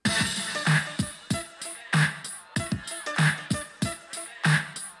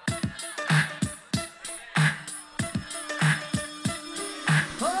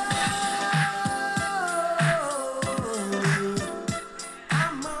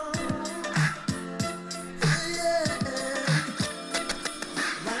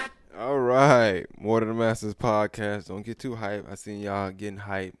More Than the Masters podcast. Don't get too hype. I seen y'all getting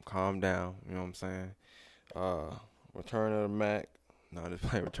hype. Calm down. You know what I'm saying? Uh, Return of the Mac. No, just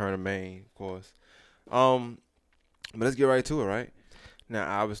playing Return of Maine, of course. Um, but let's get right to it, right?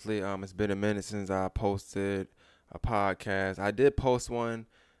 Now, obviously, it's been a minute since I posted a podcast. I did post one,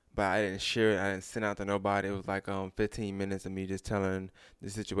 but I didn't share it. I didn't send out to nobody. It was like 15 minutes of me just telling the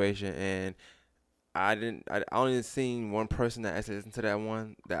situation, and I only seen one person that actually listened to that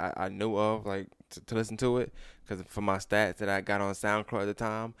one that I knew of, like to listen to it, because for my stats that I got on SoundCloud at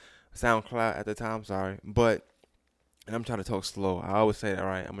the time, sorry. But and I'm trying to talk slow. I always say that,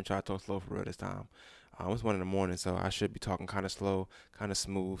 right? I'm gonna try to talk slow for real this time. It's 1 in the morning, so I should be talking kind of slow, kind of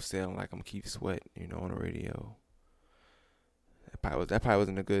smooth, sounding like I'm Keith Sweat, on the radio. That probably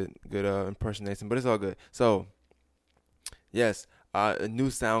wasn't a good impersonation, but it's all good. So yes, a new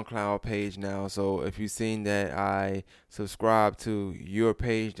SoundCloud page now. So if you've seen that I subscribe to your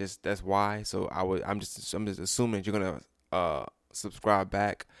page, that's why. So I'm just assuming that you're gonna subscribe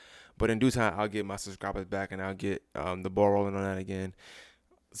back. But in due time, I'll get my subscribers back and I'll get the ball rolling on that again.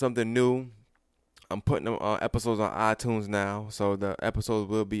 Something new. I'm putting them episodes on iTunes now, so the episodes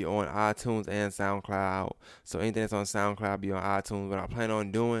will be on iTunes and SoundCloud. So anything that's on SoundCloud will be on iTunes. What I plan on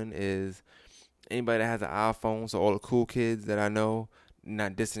doing is anybody that has an iPhone, so all the cool kids that I know,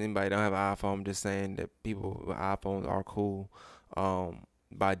 not dissing anybody that don't have an iPhone, I'm just saying that people with iPhones are cool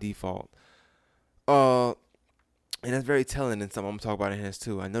by default. And that's very telling and something I'm gonna talk about in here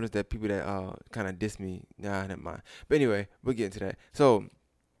too. I noticed that people that kind of diss me, never mind. But anyway, we'll get into that. So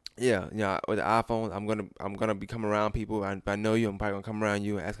yeah, with the iPhones, I'm gonna be coming around people. If I know you, I'm probably gonna come around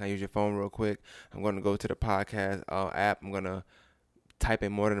you and ask, can I use your phone real quick? I'm gonna go to the podcast app. I'm gonna type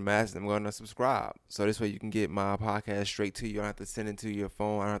in More Than the Masters. I'm gonna subscribe. So this way you can get my podcast straight to you. You don't have to send it to your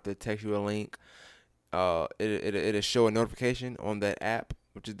phone. I don't have to text you a link. It'll show a notification on that app,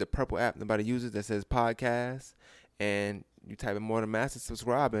 which is the purple app nobody uses, that says podcast, and you type in More Than the Masters,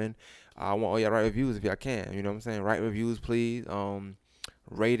 subscribing. I want all y'all write reviews if y'all can. You know what I'm saying? Write reviews, please.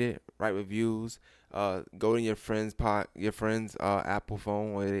 Rate it, write reviews. Go to your friend's Apple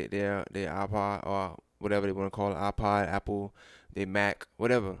phone or their iPod or whatever they want to call it, iPod, Apple, their Mac,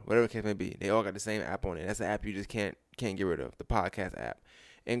 whatever the case may be. They all got the same app on it. That's the app you just can't get rid of, the podcast app.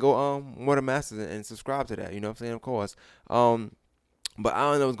 And go More Than Masters and subscribe to that. You know what I'm saying? Of course. But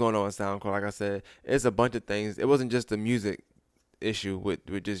I don't know what's going on with SoundCloud. Like I said, it's a bunch of things. It wasn't just the music issue with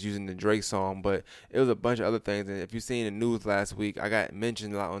just using the Drake song, but it was a bunch of other things. And if you've seen the news last week, I got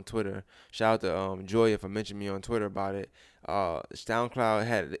mentioned a lot on Twitter. Shout out to Joya for mentioning me on Twitter about it. SoundCloud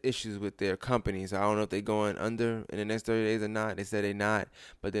had issues with their company, so I don't know if they're going under in the next 30 days or not. They said they're not,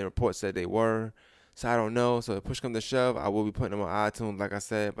 but the report said they were. So I don't know. So if push comes to shove, I will be putting them on iTunes, like I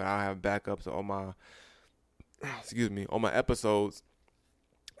said, but I'll have backups of all my episodes.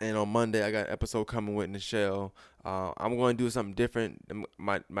 And on Monday, I got an episode coming with Nichelle. I'm going to do something different.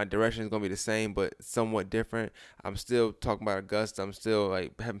 My direction is going to be the same, but somewhat different. I'm still talking about Augusta. I'm still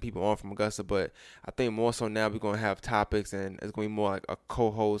like having people on from Augusta, but I think more so now we're going to have topics, and it's going to be more like a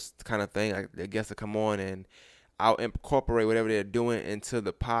co-host kind of thing. Like the guests will come on, and I'll incorporate whatever they're doing into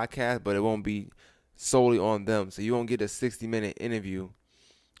the podcast, but it won't be solely on them. So you won't get a 60-minute interview.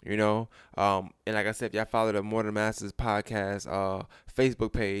 And like I said, if y'all follow the More Than Masters podcast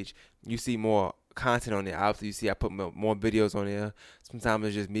Facebook page, you see more content on there. Obviously, you see I put more videos on there. Sometimes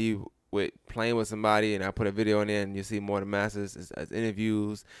it's just me playing with somebody, and I put a video on there, and you see More Than Masters as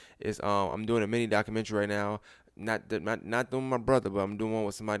interviews. I'm doing a mini documentary right now. Not doing my brother, but I'm doing one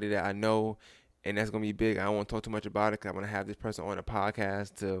with somebody that I know, and that's gonna be big. I don't want to talk too much about it because I'm gonna have this person on the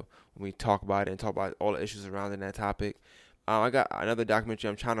podcast when we talk about it and talk about all the issues surrounding that topic. I got another documentary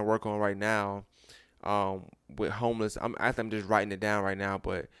I'm trying to work on right now with homeless. I'm just writing it down right now,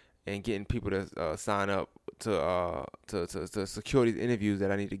 and getting people to sign up to secure these interviews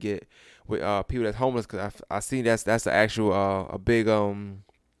that I need to get with people that's homeless, because I see that's the actual a big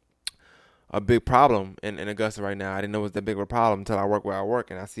problem in Augusta right now. I didn't know it was that big of a problem until I work where I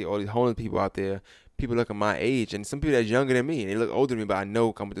work, and I see all these homeless people out there. People look at my age, and some people that's younger than me, and they look older than me, but I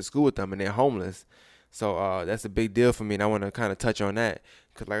know I went to school with them, and they're homeless. So that's a big deal for me, and I want to kind of touch on that.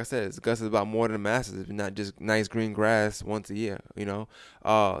 Because like I said, Augusta is about more than the Masters. It's not just nice green grass once a year, So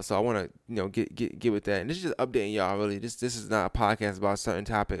I want to, get with that. And this is just updating y'all, really. This is not a podcast about a certain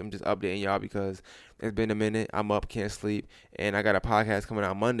topic. I'm just updating y'all because it's been a minute. I'm up, can't sleep. And I got a podcast coming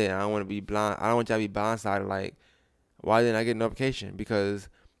out Monday, and I don't want to be blind. I don't want y'all to be blindsided, like, why didn't I get a notification? Because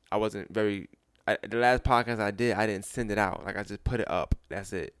I wasn't the last podcast I did, I didn't send it out. Like, I just put it up.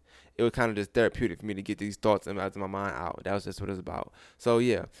 That's it. It was kind of just therapeutic for me to get these thoughts out of my mind out. That was just what it was about. So,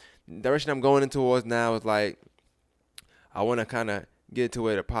 yeah, the direction I'm going in towards now is like, I want to kind of get to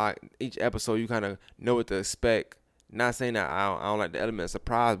where each episode you kind of know what to expect. Not saying that I don't like the element of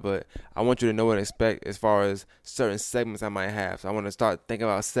surprise, but I want you to know what to expect as far as certain segments I might have. So I want to start thinking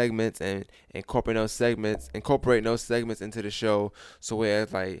about segments and incorporating those segments into the show. So where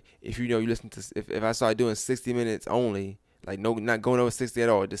like if you listen to if I start doing 60 minutes only, like no, not going over 60 at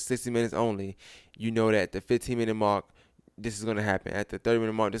all, just 60 minutes only, you know that the 15-minute mark, this is gonna happen. At the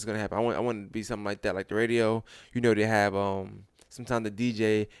 30-minute mark, this is gonna happen. I want it to be something like that, like the radio. They have sometimes the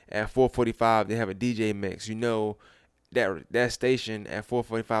DJ at 4:45 they have a DJ mix. That station at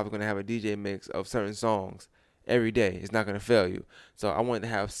 4:45 is gonna have a DJ mix of certain songs every day. It's not gonna fail you. So I want to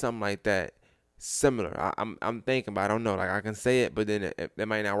have something like that, similar. I'm thinking, but I don't know. Like I can say it, but then that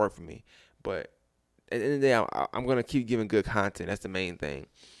might not work for me. But at the end of the day, I'm gonna keep giving good content. That's the main thing.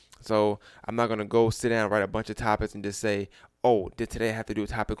 So I'm not gonna go sit down and write a bunch of topics and just say, oh, did today I have to do a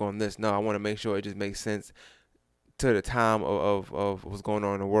topic on this? No, I want to make sure it just makes sense to the time of what's going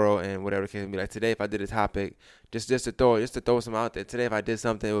on in the world and whatever the case may be. Like today, if I did a topic, just to throw some out there. Today, if I did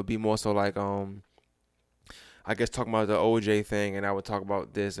something, it would be more so like I guess talking about the OJ thing, and I would talk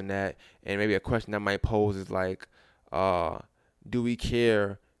about this and that, and maybe a question I might pose is like, do we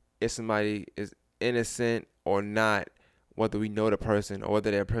care if somebody is innocent or not, whether we know the person or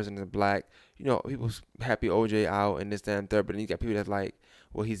whether that person is black? People happy OJ out and this, that, and third, but then you got people that's like,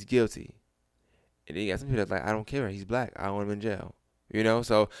 well, he's guilty. And then you got some people that's like, I don't care, he's black, I want him in jail.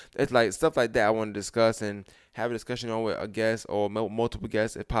 So it's like stuff like that I want to discuss and have a discussion on with a guest or multiple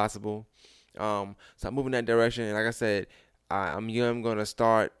guests if possible. So I'm moving that direction, and like I said, I'm gonna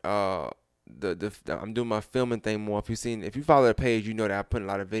start I'm doing my filming thing more. If you follow the page, you know that I'm putting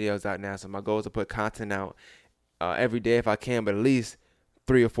a lot of videos out now. So my goal is to put content out every day if I can, but at least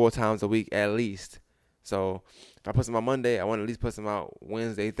 3 or 4 times a week at least. So if I put some out Monday, I want to at least put some out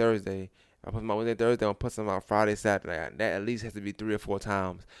Wednesday, Thursday. If I put some out Wednesday, Thursday, I'll put some out Friday, Saturday. That at least has to be 3 or 4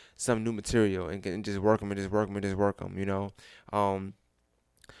 times some new material and just work them.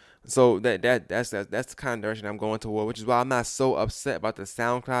 So that's the kind of direction I'm going toward, which is why I'm not so upset about the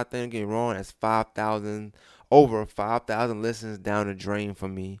SoundCloud thing. Don't get me wrong, that's over 5,000 listens down the drain for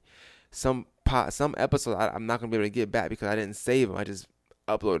me. Some episodes I'm not gonna be able to get back because I didn't save them. I just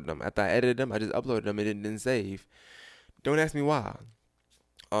uploaded them. After I edited them, I just uploaded them and it didn't save. Don't ask me why.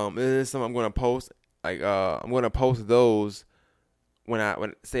 It is something I'm gonna post. Like I'm gonna post those when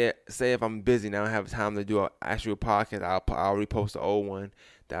say if I'm busy and I don't have time to do an actual podcast, I'll repost the old one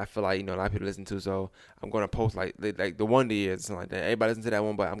that I feel like a lot of people listen to. So I'm gonna post like the Wonder Years or something like that. Everybody listen to that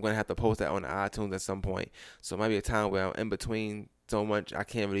one, but I'm gonna have to post that on the iTunes at some point. So it might be a time where I'm in between so much I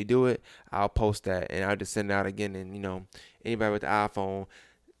can't really do it. I'll post that and I'll just send it out again. And anybody with the iPhone,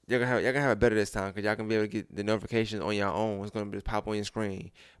 y'all gonna have it better this time because y'all can be able to get the notifications on your own. It's gonna just pop on your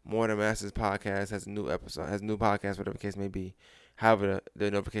screen. More Than Masters podcast has a new episode, has a new podcast, whatever the case may be. However,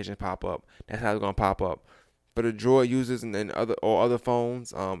 the notifications pop up. That's how it's gonna pop up. But the Droid users and other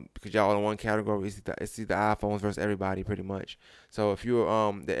phones, because y'all in one category, it's the iPhones versus everybody pretty much. So if you're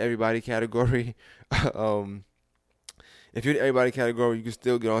the everybody category, if you're the everybody category, you can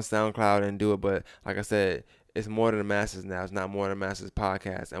still get on SoundCloud and do it. But like I said, it's More Than the Masters now. It's not More Than the Masters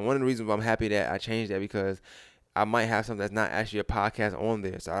podcast. And one of the reasons why I'm happy that I changed that because I might have something that's not actually a podcast on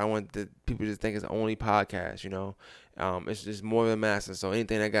there. So I don't want the people to just think it's only podcast, It's just More Than the Masters. So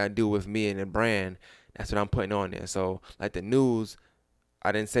anything that got to do with me and the brand, that's what I'm putting on there. So like the news,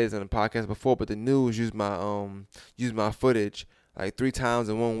 I didn't say this on the podcast before, but the news used my footage like 3 times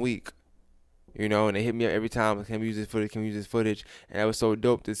in 1 week. And they hit me up every time. Can we use this footage? And that was so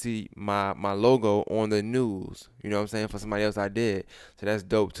dope to see my logo on the news. You know what I'm saying? For somebody else I did. So that's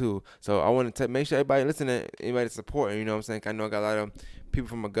dope too. So I want to make sure everybody listening, anybody supporting, you know what I'm saying? I know I got a lot of people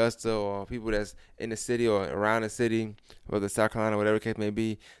from Augusta or people that's in the city or around the city, whether South Carolina, whatever the case may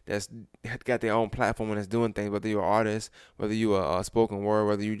be, that's got their own platform and that's doing things, whether you're an artist, whether you are a spoken word,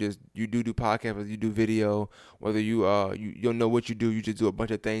 whether you do podcasts, whether you do video, whether you don't know what you do, you just do a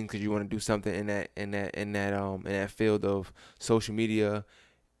bunch of things because you want to do something in that field of social media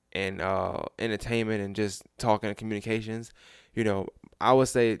and entertainment and just talking and communications. I would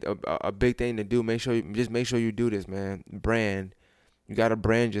say a big thing to do, make sure you do this, man. Brand. You gotta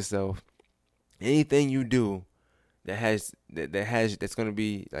brand yourself. Anything you do that's gonna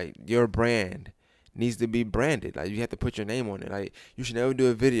be like your brand needs to be branded. Like you have to put your name on it. Like you should never do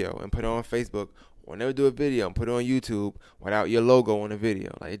a video and put it on Facebook, or never do a video and put it on YouTube without your logo on the video.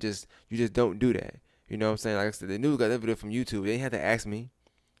 Like you just don't do that. You know what I'm saying? Like I said, the news got that video from YouTube. They didn't have to ask me,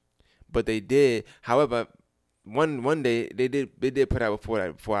 but they did. However, one day they did put out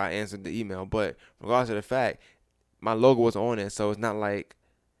before I answered the email. But regardless of the fact, my logo was on it, so it's not like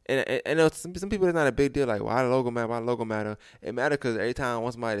And some people, it's not a big deal. Like, why the logo matter? Why the logo matter? It matter because every time I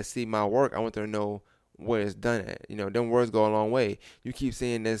want somebody to see my work, I want them to know where it's done at. Them words go a long way. You keep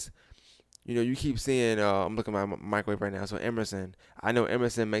seeing this. You keep seeing. I'm looking at my microwave right now. So Emerson, I know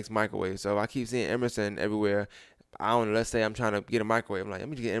Emerson makes microwaves. So if I keep seeing Emerson everywhere, I don't know. Let's say I'm trying to get a microwave. I'm like, let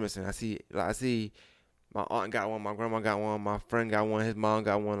me just get Emerson. I see my aunt got one, my grandma got one, my friend got one, his mom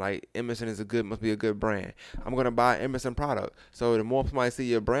got one. Like, Emerson must be a good brand. I'm gonna buy an Emerson product. So the more somebody see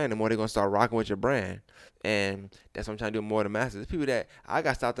your brand, the more they're gonna start rocking with your brand. And that's what I'm trying to do more than masses. People that I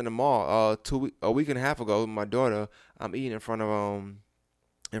got stopped in the mall a week and a half ago with my daughter. I'm eating in front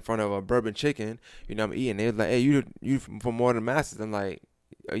of a bourbon chicken. I'm eating. They was like, hey, you from more than masses. I'm like,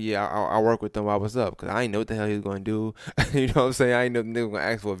 yeah, I work with them while I was up, because I didn't know what the hell he was going to do. You know what I'm saying? I didn't know they were going to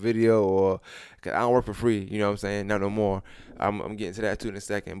ask for a video, or, because I don't work for free. You know what I'm saying? Not no more. I'm getting to that too in a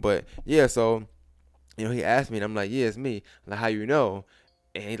second. But yeah, so, he asked me, and I'm like, yeah, it's me. I'm like, how you know?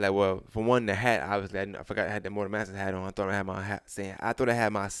 And he's like, well, for one, the hat, obviously, I forgot I had the More Than Masters hat on. I thought I had my hat saying, I thought I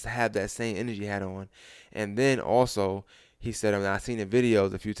had that same energy hat on. And then also, he said, I've seen the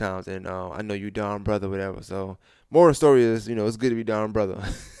videos a few times, and I know you Don Brother, whatever. So, more of the story is, it's good to be Don Brother.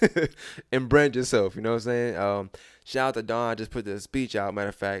 And brand yourself, you know what I'm saying? Shout out to Don. I just put the speech out. Matter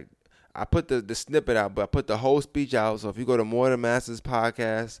of fact, I put the snippet out, but I put the whole speech out. So if you go to More Than Masters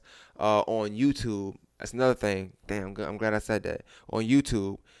podcast on YouTube, that's another thing. Damn, I'm glad I said that. On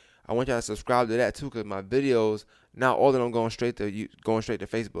YouTube, I want y'all to subscribe to that too, because my videos, not all of them going straight to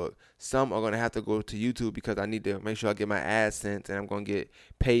Facebook. Some are going to have to go to YouTube, because I need to make sure I get my AdSense, and I'm going to get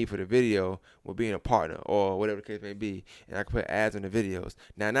paid for the video with being a partner, or whatever the case may be, and I can put ads on the videos.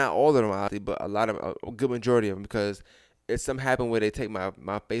 Now, not all of them, obviously, but a good majority of them, because if something happened where they take my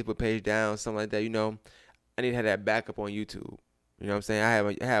Facebook page down, something like that, I need to have that backup on YouTube. You know what I'm saying?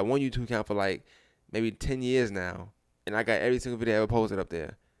 I had one YouTube account for like maybe 10 years now, and I got every single video I ever posted up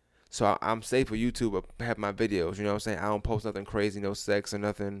there. So I'm safe for YouTube to have my videos. You know what I'm saying? I don't post nothing crazy, no sex or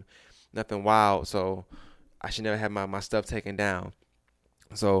nothing wild. So I should never have my stuff taken down.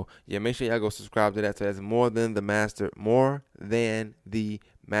 So yeah, make sure y'all go subscribe to that. So that's More Than the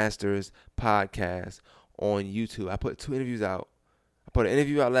Masters podcast on YouTube. I put 2 interviews out. I put an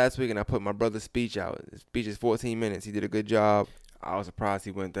interview out last week, and I put my brother's speech out. His speech is 14 minutes. He did a good job. I was surprised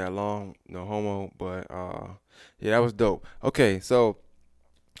he went that long. No homo, but yeah, that was dope. Okay, so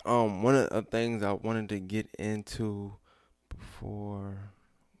one of the things I wanted to get into before,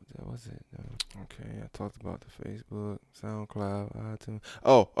 what was it? Okay, I talked about the Facebook, SoundCloud, iTunes.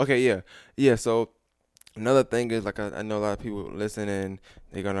 Oh, okay, yeah. So another thing is, like, I know a lot of people listen, and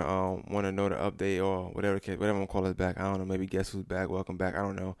they're gonna want to know the update, or whatever I'm gonna call it back. I don't know. Maybe guess who's back? Welcome back. I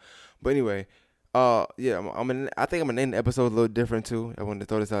don't know. But anyway, yeah, I think I'm gonna name the episode a little different too. I wanted to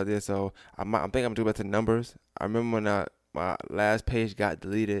throw this out there, so I think I'm gonna do back to numbers. I remember when my last page got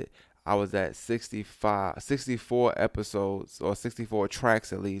deleted, I was at 64 episodes, or 64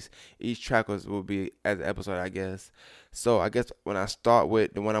 tracks at least. Each track will be as an episode, I guess. So I guess when I start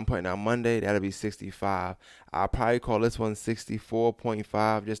with the one I'm putting out Monday, that'll be 65. I'll probably call this one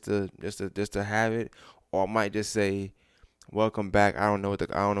 64.5 just to have it, or I might just say welcome back. I don't know what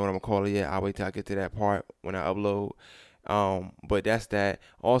I'm gonna call it yet. I'll wait till I get to that part when I upload. But that's that.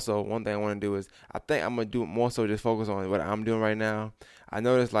 Also, one thing I want to do is, I think I'm gonna do more so just focus on what I'm doing right now. I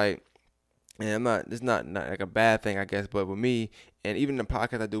noticed, like, and it's not like a bad thing, I guess, but with me, and even the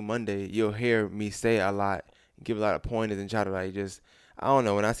podcast I do Monday, you'll hear me say a lot, give a lot of pointers, and try to, like, just, I don't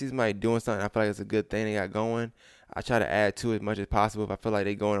know, when I see somebody doing something I feel like it's a good thing they got going, I try to add to it as much as possible. If I feel like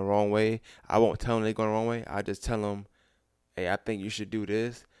they going the wrong way, I won't tell them they going the wrong way. I just tell them, hey, I think you should do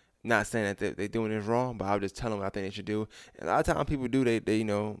this. Not saying that they're doing this wrong, but I'll just tell them what I think they should do. And a lot of times people do, they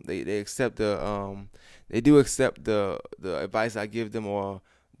accept they do accept the advice I give them, or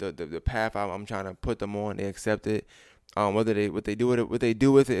the path I'm trying to put them on. They accept it. What they do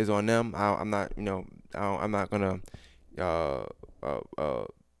with it is on them. I'm not gonna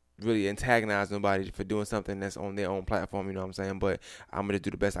really antagonize nobody for doing something that's on their own platform. You know what I'm saying? But I'm gonna do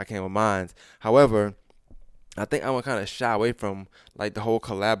the best I can with mine. However, I think I'm gonna kind of shy away from, like, the whole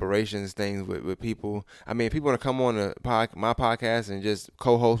collaborations things with people. I mean, if people want to come on my podcast and just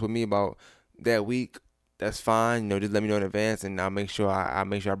co-host with me about that week, that's fine. Just let me know in advance, and I'll make sure I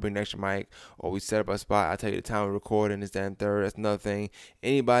bring the extra mic, or we set up a spot. I'll tell you the time we're recording, this, that, and third. That's another thing.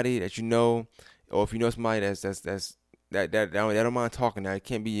 Anybody that you know, or if you know somebody that don't mind talking, now it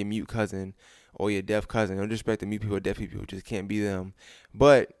can't be your mute cousin or your deaf cousin. Don't disrespect the mute people or deaf people. It just can't be them.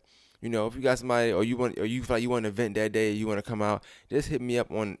 But if you got somebody or you feel like you want an event that day, you want to come out, just hit me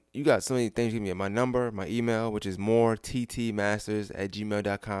up on. You got so many things. Give me my number, my email, which is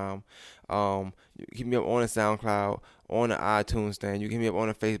morettmasters@gmail.com. You can hit me up on the SoundCloud, on the iTunes stand. You can hit me up on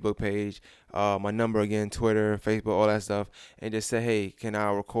the Facebook page. My number again, Twitter, Facebook, all that stuff, and just say, hey, can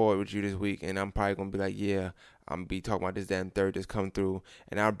I record with you this week? And I'm probably gonna be like, yeah, I'm gonna be talking about this, that, and third. Just come through,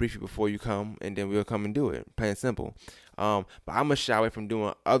 and I'll brief you before you come, and then we'll come and do it. Plain and simple. But I'm gonna shy away from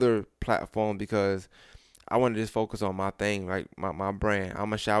doing other platforms because I want to just focus on my thing, like my brand. I'm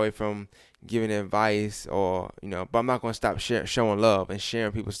gonna shy away from giving advice or but I'm not gonna stop showing love and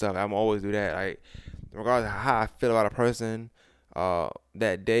sharing people's stuff. I'm always do that. Like regardless of how I feel about a person,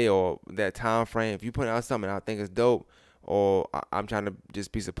 that day or that time frame. If you put out something I think is dope, or I'm trying to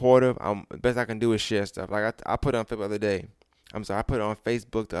just be supportive, the best I can do is share stuff. Like I put it on Facebook the other day. I put it on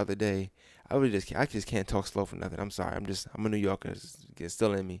Facebook the other day. I just can't talk slow for nothing. I'm sorry. I'm a New Yorker. It's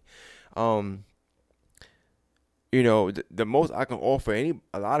still in me. The most I can offer a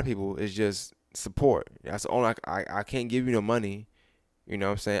lot of people is just support. That's the only I can't give you no money. You know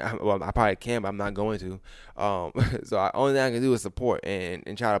what I'm saying? I probably can, but I'm not going to. So the only thing I can do is support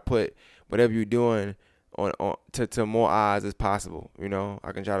and try to put whatever you're doing on to more eyes as possible. I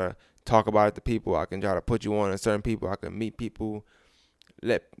can try to talk about it to people. I can try to put you on to certain people. I can meet people,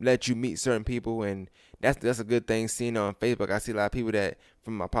 let you meet certain people, and that's a good thing. Seeing on Facebook, I see a lot of people that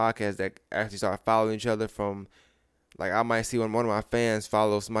from my podcast that actually start following each other from. Like, I might see one of my fans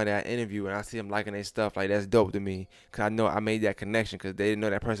follow somebody I interview, and I see them liking their stuff. Like, that's dope to me, because I know I made that connection, because they didn't know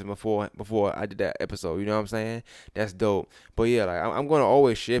that person before I did that episode. You know what I'm saying? That's dope. But, yeah, like, I'm going to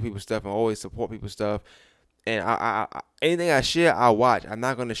always share people's stuff and always support people's stuff. And I anything I share, I watch. I'm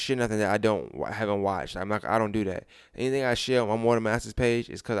not going to share nothing that I haven't watched. I don't do that. Anything I share on my More Than Masters page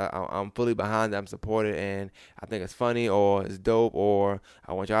is because I'm fully behind it. I'm supported, and I think it's funny, or it's dope, or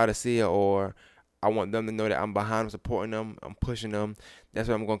I want y'all to see it, or I want them to know that I'm behind them, supporting them, I'm pushing them. That's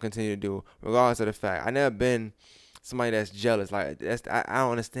what I'm going to continue to do, regardless of the fact. I never been somebody that's jealous. Like, I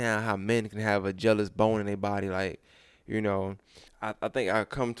don't understand how men can have a jealous bone in their body. Like, I think I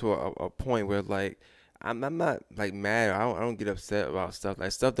come to a point where, like, I'm not, like, mad. I don't get upset about stuff.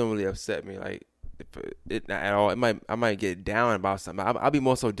 Like, stuff don't really upset me, like, it not at all. I might get down about something. I'll be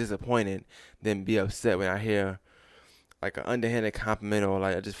more so disappointed than be upset when I hear, like, an underhanded compliment, or,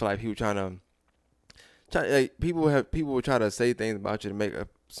 like, I just feel like people people will try to say things about you to make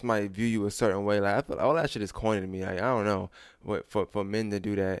somebody view you a certain way. Like, I feel like all that shit is corny to me. Like, I don't know what for men to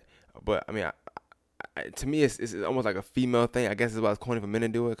do that, but I mean, to me, it's almost like a female thing. I guess it's about corny for men to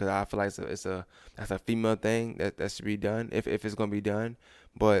do it, because I feel like that's a female thing that should be done if it's gonna be done.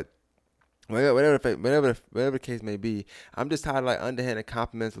 But whatever the case may be, I'm just tired of like underhanded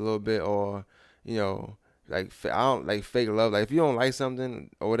compliments a little bit, or like I don't like fake love. Like, if you don't like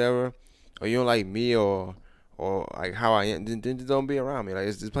something or whatever, or you don't like me, or like how I am, then just don't be around me. Like,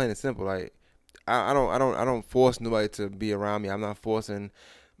 it's just plain and simple. Like, I don't force nobody to be around me. I'm not forcing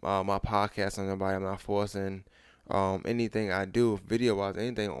my podcast on nobody. I'm not forcing anything I do, video wise,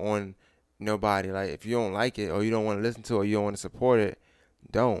 anything on nobody. Like, if you don't like it, or you don't want to listen to it, or you don't want to support it,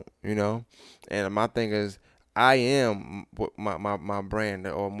 don't. And my thing is, I am my brand,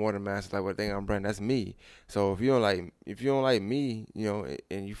 or More Than Masters. Like, what thing I'm brand, that's me. So if you don't like me,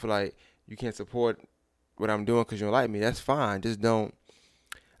 and you feel like you can't support what I'm doing because you don't like me, that's fine. Just don't.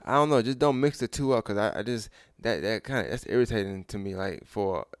 I don't know. Just don't mix the two up, because I just that kind of, that's irritating to me. Like,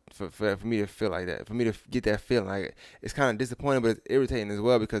 for me to feel like that, for me to get that feeling, like, it's kind of disappointing, but it's irritating as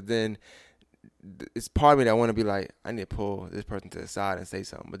well, because then it's part of me that want to be like, I need to pull this person to the side and say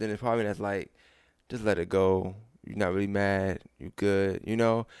something. But then it's part of me that's like, just let it go. You're not really mad. You're good. And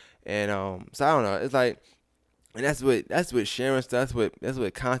so I don't know. It's like. And that's what sharing stuff. That's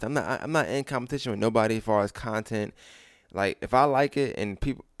what content. I'm not in competition with nobody as far as content. Like, if I like it,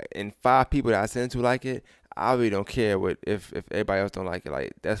 and 5 people that I send to like it, I really don't care if everybody else don't like it.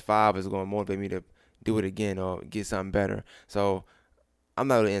 Like, that's 5 is going to motivate me to do it again or get something better. So I'm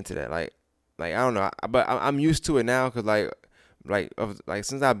not really into that. Like I don't know. But I'm used to it now, because like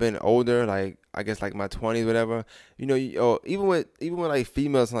since I've been older, like, I guess like my 20s, whatever. Even with like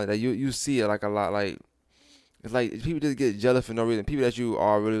females like that, you see it like a lot. Like, it's like people just get jealous for no reason. People that you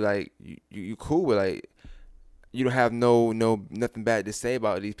are really like you cool with, like, you don't have nothing bad to say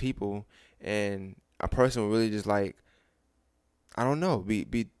about these people, and a person will really just, like, I don't know, be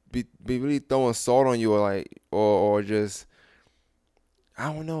really throwing salt on you, or like, or just,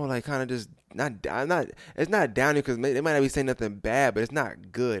 I don't know, like, kind of just it's not down because they might not be saying nothing bad, but it's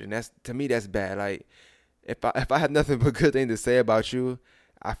not good, and to me that's bad. Like, if I have nothing but good things to say about you,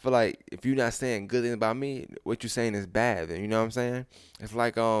 I feel like if you're not saying good things about me, what you're saying is bad. You know what I'm saying? It's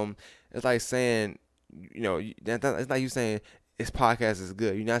like saying, it's like you saying this podcast is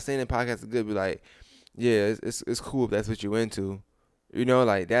good. You're not saying the podcast is good, but like, yeah, it's cool if that's what you're into.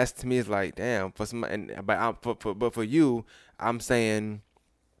 Like that's to me, it's like damn for somebody. But for you, I'm saying,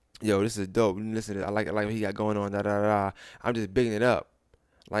 yo, this is dope. Listen, I like what he got going on. Da da da. I'm just bigging it up.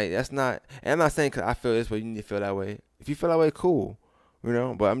 Like that's not. And I'm not saying 'cause I feel this way, you need to feel that way. If you feel that way, cool.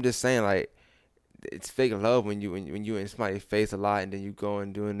 But I'm just saying like it's fake love when you in somebody's face a lot and then you go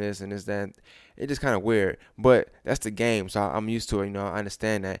and doing this and this that. It's just kind of weird. But that's the game, so I'm used to it. I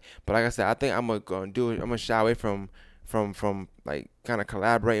understand that. But like I said, I think I'm gonna do it. I'm gonna shy away from like kind of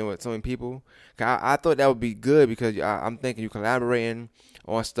collaborating with so many people. 'Cause I thought that would be good because I'm thinking you collaborating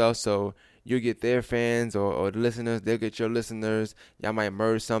on stuff, so you get their fans or the listeners, they'll get your listeners. Y'all might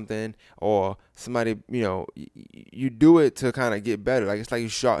merge something or somebody, you do it to kind of get better. Like it's like you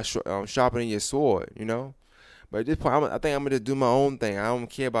sharpening your sword. But at this point, I think I'm gonna just do my own thing. I don't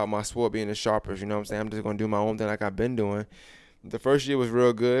care about my sword being the sharpest. You know what I'm saying? I'm just gonna do my own thing like I've been doing. The first year was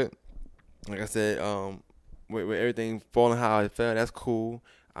real good. Like I said, with everything falling how it fell, that's cool.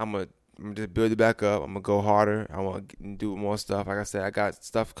 I'm gonna just build it back up. I'm gonna go harder. I want to do more stuff. Like I said, I got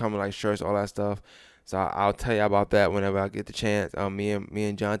stuff coming like shirts, all that stuff. So I'll tell you about that whenever I get the chance. Me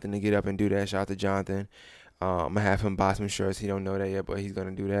and Jonathan to get up and do that. Shout out to Jonathan. I'm gonna have him buy some shirts. He don't know that yet, but he's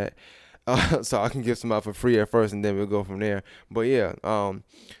gonna do that. So I can give some out for free at first, and then we'll go from there. But yeah,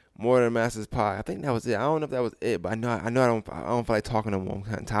 More Than Masters Pod. I think that was it. I don't know if that was it, but I know I don't feel like talking no more. I'm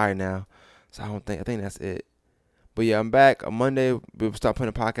kind of tired now, so I think that's it. But yeah, I'm back on Monday. We'll start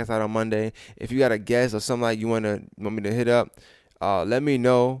putting the podcast out on Monday. If you got a guest or something like you want me to hit up, let me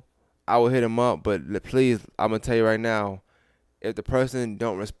know. I will hit him up. But please, I'm gonna tell you right now, if the person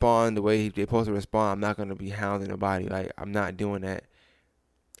don't respond the way they're supposed to respond, I'm not gonna be hounding nobody. Like I'm not doing that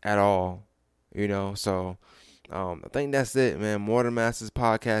at all. So I think that's it, man. More Than Masters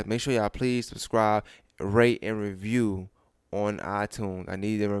Podcast. Make sure y'all please subscribe, rate, and review on iTunes. I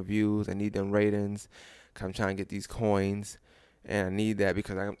need them reviews. I need them ratings. Cause I'm trying to get these coins, and I need that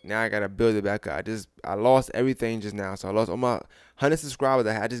because I gotta build it back up. I lost everything just now, so I lost all my 100 subscribers.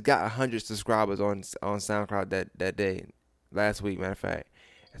 I just got 100 subscribers on SoundCloud that day, last week, matter of fact.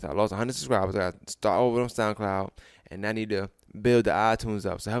 And so I lost 100 subscribers. I got to start over on SoundCloud, and I need to build the iTunes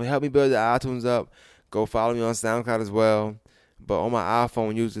up. So help me build the iTunes up. Go follow me on SoundCloud as well. But on my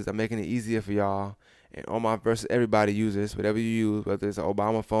iPhone users, I'm making it easier for y'all. And on my versus everybody users, whatever you use, whether it's an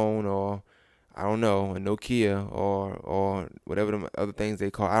Obama phone or I don't know, a Nokia or whatever the other things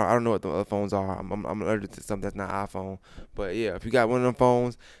they call. I don't know what the other phones are. I'm allergic to something that's not iPhone. But yeah, if you got one of them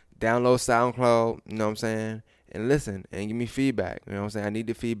phones, download SoundCloud. You know what I'm saying? And listen and give me feedback. You know what I'm saying? I need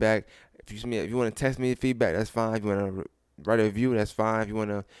the feedback. If you want to text me feedback, that's fine. If you want to write a review, that's fine. If you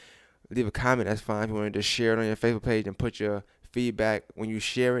want to leave a comment, that's fine. If you want to just share it on your Facebook page and put your feedback when you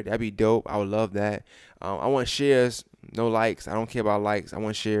share it, that'd be dope. I would love that. I want shares, no likes. I don't care about likes. I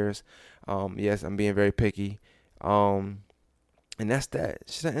want shares. Yes, I'm being very picky. And that's that.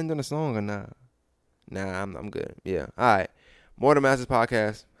 Should I end on a song or not? Nah, I'm good. Yeah. All right. More Than Masters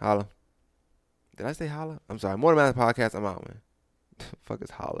Podcast. Holla. Did I say holla? I'm sorry. More Than Masters Podcast. I'm out, man. Fuck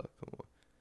is holla. Come on.